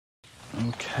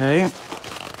Okay.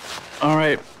 All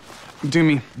right. Do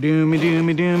me.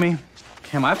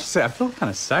 Cam, I have to say, I feel kind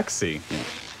of sexy. Yeah.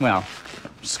 Well,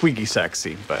 squeaky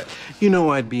sexy, but... You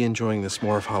know I'd be enjoying this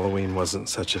more if Halloween wasn't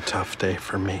such a tough day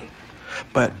for me.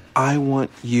 But I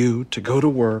want you to go to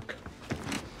work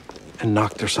and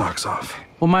knock their socks off.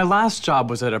 Well, my last job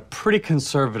was at a pretty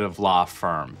conservative law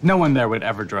firm. No one there would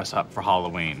ever dress up for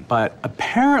Halloween. But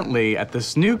apparently, at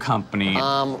this new company...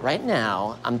 Right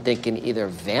now, I'm thinking either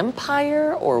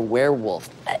vampire or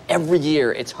werewolf. Every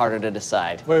year, it's harder to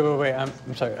decide. Wait. I'm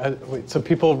sorry. Wait, so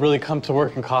people really come to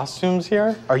work in costumes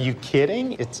here? Are you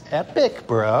kidding? It's epic,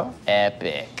 bro.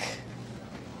 Epic.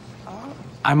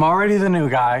 I'm already the new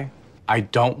guy. I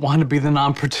don't want to be the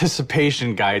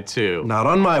non-participation guy, too. Not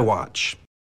on my watch.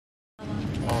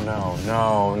 Oh,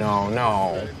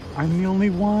 no. I'm the only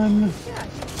one.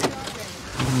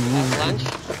 At lunch,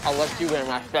 I'll let you wear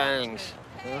my fangs.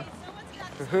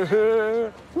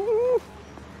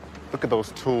 Look at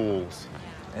those tools.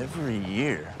 Every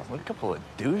year. What a couple of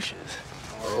douches.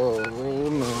 Oh,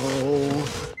 no.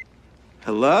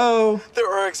 Hello?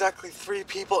 There are exactly 3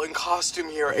 people in costume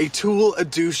here. A tool, a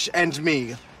douche, and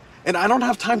me. And I don't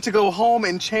have time to go home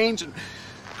and change and...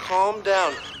 Calm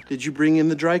down. Did you bring in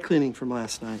the dry cleaning from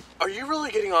last night? Are you really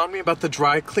getting on me about the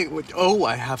dry clean? Oh,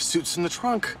 I have suits in the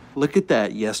trunk. Look at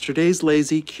that. Yesterday's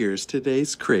lazy cures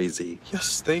today's crazy.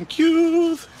 Yes, thank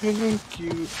you. Thank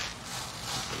you.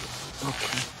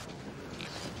 Okay.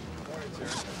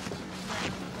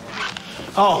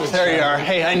 Oh, there you are.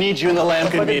 Hey, I need you in the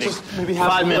Lampkin meeting. Maybe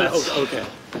 5 minutes. Okay.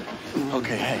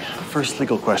 Okay, hey, first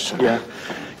legal question. Yeah.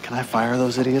 Can I fire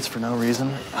those idiots for no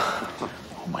reason?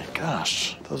 Oh my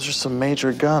gosh, those are some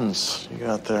major guns you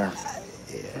got there.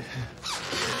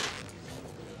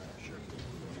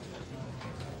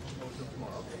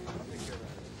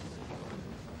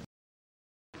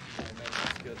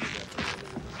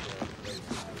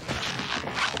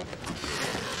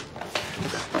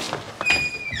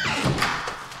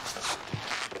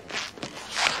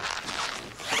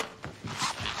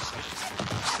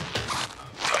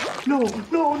 No.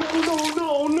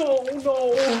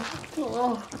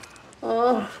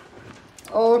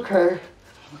 Okay.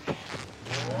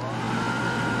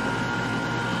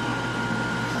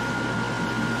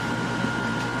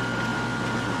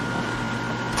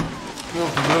 No.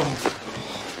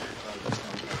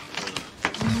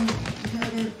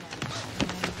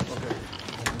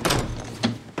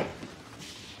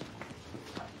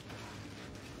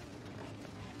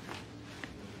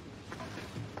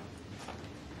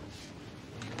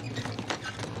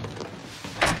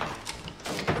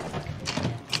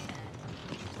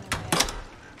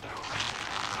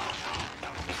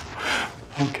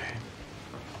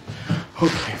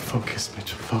 Okay, focus,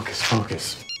 Mitchell.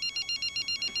 Focus.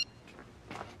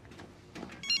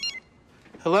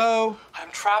 Hello?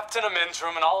 I'm trapped in a men's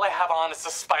room, and all I have on is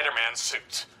a Spider-Man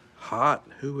suit. Hot.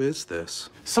 Who is this?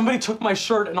 Somebody took my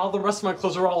shirt, and all the rest of my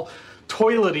clothes are all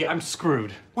toilety. I'm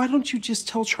screwed. Why don't you just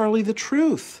tell Charlie the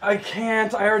truth? I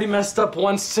can't. I already messed up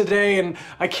once today, and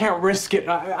I can't risk it.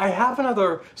 I have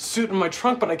another suit in my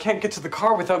trunk, but I can't get to the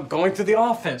car without going to the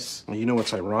office. You know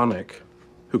what's ironic?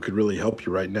 Who could really help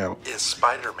you right now is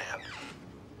Spider-Man.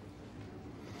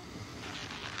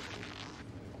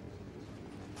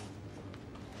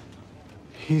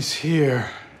 He's here.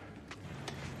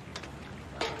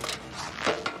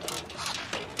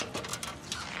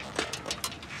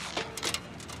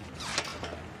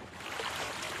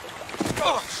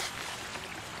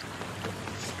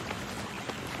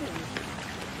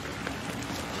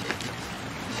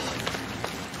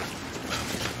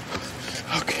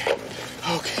 Okay.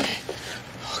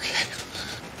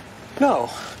 No.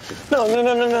 No.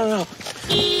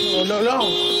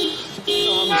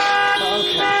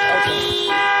 Okay.